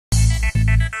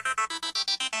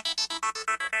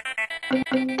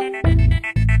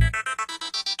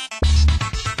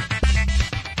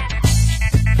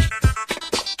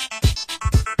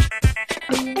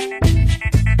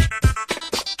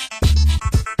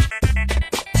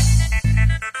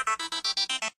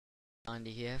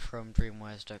Andy here from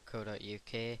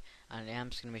dreamwise.co.uk, and I'm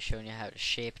just going to be showing you how to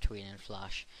shape tween in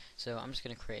Flash. So I'm just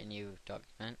going to create a new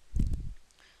document.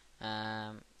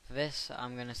 For this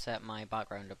I'm going to set my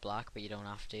background to black, but you don't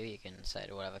have to. You can set it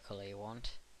to whatever colour you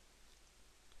want.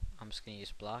 I'm just going to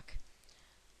use black.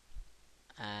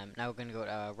 Now we're going to go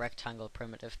to our rectangle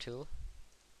primitive tool.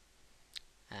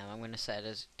 I'm going to set it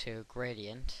as to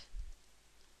gradient.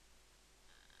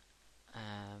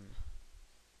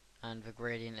 And the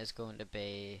gradient is going to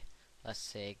be, let's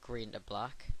say, green to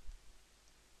black.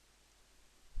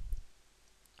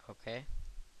 Okay.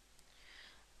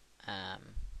 I'll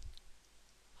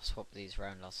swap these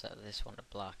around. I'll set this one to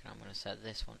black, and I'm going to set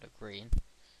this one to green.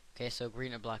 Okay, so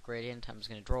green to black gradient. I'm just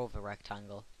going to draw the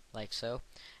rectangle like so,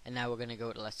 and now we're going to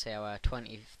go to, let's say, our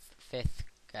 25th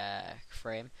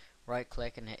frame. Right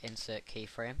click and hit insert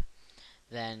keyframe.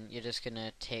 Then you're just going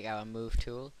to take our move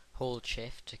tool, hold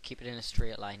shift to keep it in a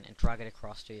straight line, and drag it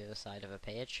across to the other side of a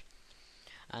page.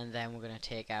 And then we're going to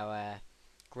take our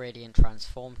gradient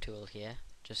transform tool here,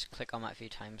 just click on that a few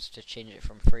times to change it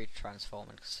from free to transform,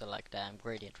 and select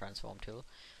gradient transform tool.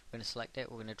 We're going to select it,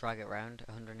 we're going to drag it around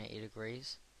 180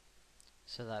 degrees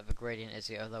so that the gradient is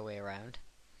the other way around,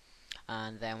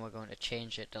 and then we're going to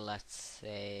change it to, let's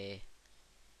say,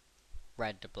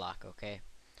 red to black. Okay,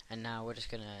 and now we're just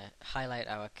going to highlight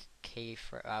our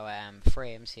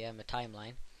frames here in the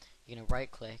timeline. You're going to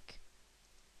right click,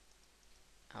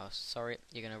 you're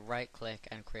going to right click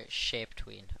and create Shape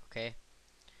Tween. Okay,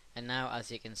 and now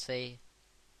as you can see,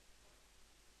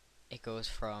 it goes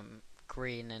from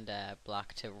green and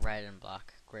black to red and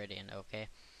black gradient. Okay,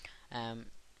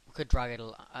 we could drag it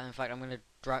in fact I'm going to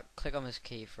click on this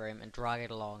keyframe and drag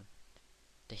it along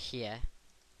to here.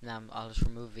 Now I'll just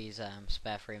remove these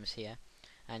spare frames here,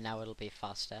 and now it'll be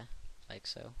faster, like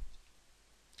so.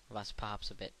 Well, that's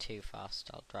perhaps a bit too fast.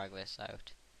 I'll drag this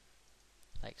out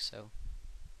like so.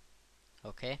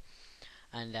 Okay,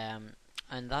 and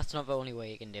that's not the only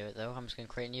way you can do it though. I'm just going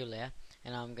to create a new layer,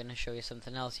 and I'm going to show you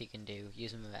something else you can do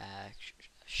using the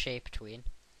Shape Tween.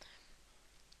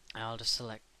 I'll just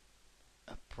select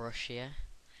a brush here,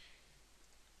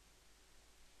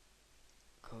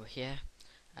 go here.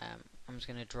 I'm just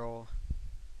going to draw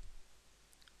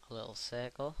a little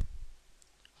circle.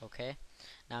 Okay,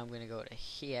 now I'm going to go to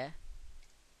here,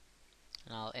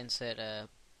 and I'll insert a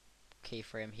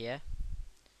keyframe here.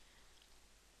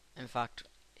 In fact,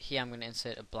 here I'm going to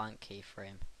insert a blank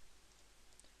keyframe,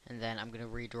 and then I'm going to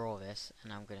redraw this,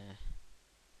 and I'm going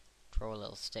to draw a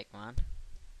little stick man.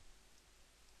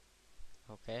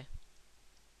 Okay,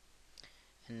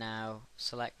 and now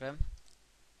select them,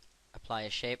 apply a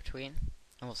Shape Tween,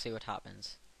 and we'll see what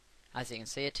happens. As you can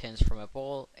see, it turns from a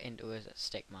ball into a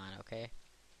stick man. Okay,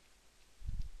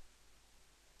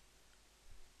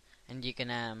 and you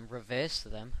can reverse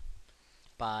them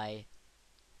by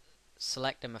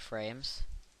selecting the frames,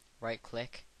 right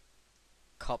click,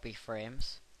 copy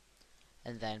frames,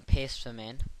 and then paste them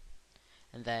in,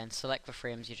 and then select the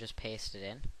frames you just pasted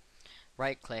in,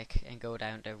 right click and go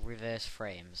down to reverse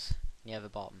frames near the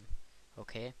bottom.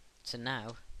 Okay, so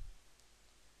now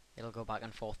it'll go back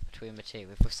and forth between the two.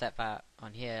 If we set that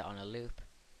on here on a loop,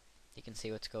 you can see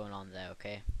what's going on there.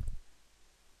 Okay,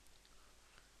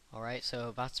 alright,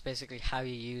 so that's basically how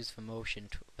you use the motion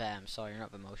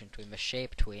the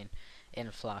Shape Tween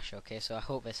in Flash. Okay, so I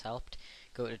hope this helped.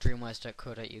 Go to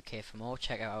dreamwise.co.uk for more.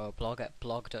 Check out our blog at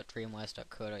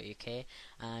blog.dreamwise.co.uk,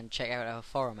 and check out our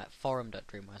forum at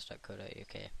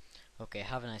forum.dreamwise.co.uk. Okay,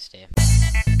 have a nice day.